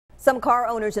Some car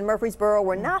owners in Murfreesboro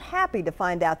were not happy to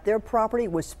find out their property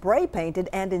was spray painted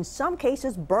and in some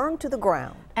cases burned to the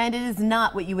ground. And it is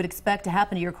not what you would expect to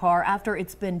happen to your car after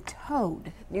it's been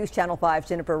towed. News Channel 5's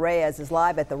Jennifer Reyes is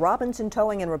live at the Robinson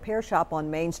Towing and Repair Shop on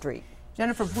Main Street.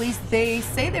 Jennifer, police, they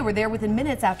say they were there within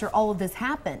minutes after all of this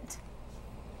happened.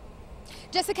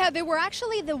 Jessica, they were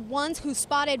actually the ones who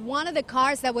spotted one of the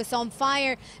cars that was on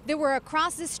fire. They were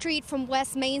across the street from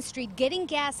West Main Street getting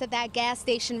gas at that gas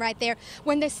station right there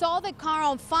when they saw the car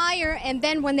on fire, and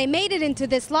then when they made it into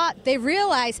this lot, they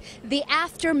realized the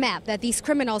aftermath that these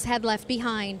criminals had left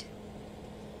behind.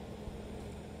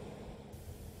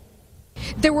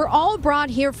 They were all brought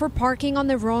here for parking on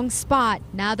the wrong spot.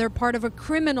 Now they're part of a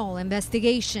criminal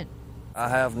investigation. I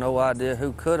have no idea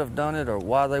who could have done it or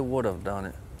why they would have done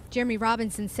it. Jeremy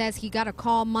Robinson says he got a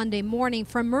call Monday morning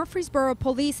from Murfreesboro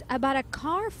police about a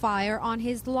car fire on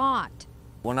his lot.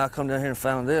 When I come down here and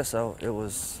found this, it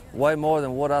was way more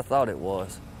than what I thought it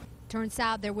was. Turns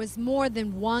out there was more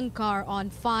than one car on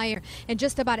fire, and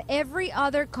just about every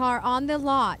other car on the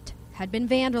lot had been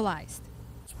vandalized.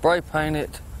 Spray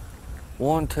painted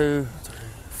 1, 2, 3,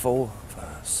 4,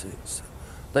 5, 6.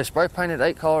 They spray painted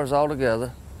 8 cars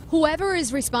altogether. Whoever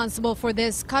is responsible for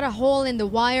this cut a hole in the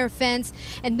wire fence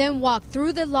and then walked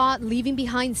through the lot, leaving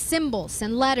behind symbols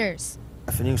and letters.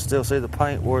 And you can still see the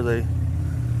paint where they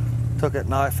took that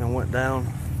knife and went down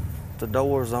the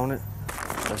doors on it.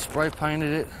 They spray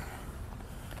painted it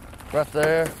right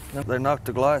there. They knocked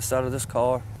the glass out of this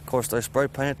car. Of course, they spray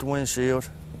painted the windshield.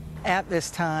 At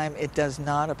this time, it does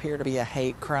not appear to be a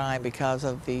hate crime because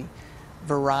of the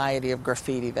variety of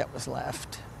graffiti that was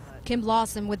left. Kim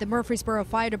Lawson with the Murfreesboro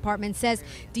Fire Department says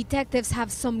detectives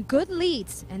have some good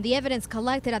leads, and the evidence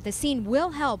collected at the scene will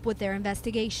help with their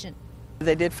investigation.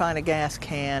 They did find a gas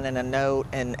can and a note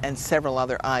and several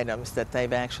other items that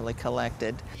they've actually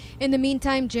collected. In the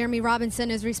meantime, Jeremy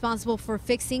Robinson is responsible for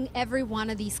fixing every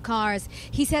one of these cars.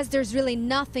 He says there's really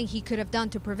nothing he could have done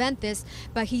to prevent this,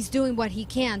 but he's doing what he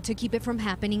can to keep it from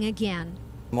happening again.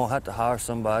 I'm gonna have to hire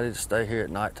somebody to stay here at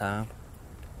nighttime.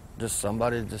 Just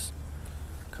somebody to just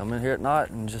come in here at night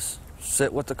and just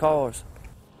sit with the cars.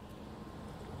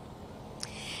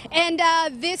 And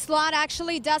this lot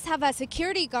actually does have a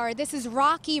security guard. This is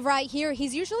Rocky right here.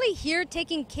 He's usually here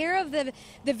taking care of the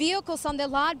vehicles on the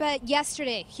lot, but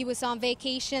yesterday he was on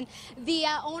vacation. The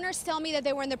owners tell me that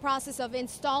they were in the process of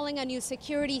installing a new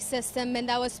security system, and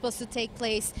that was supposed to take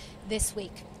place this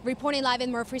week. Reporting live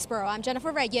in Murfreesboro, I'm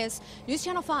Jennifer Reyes, News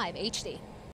Channel 5 HD.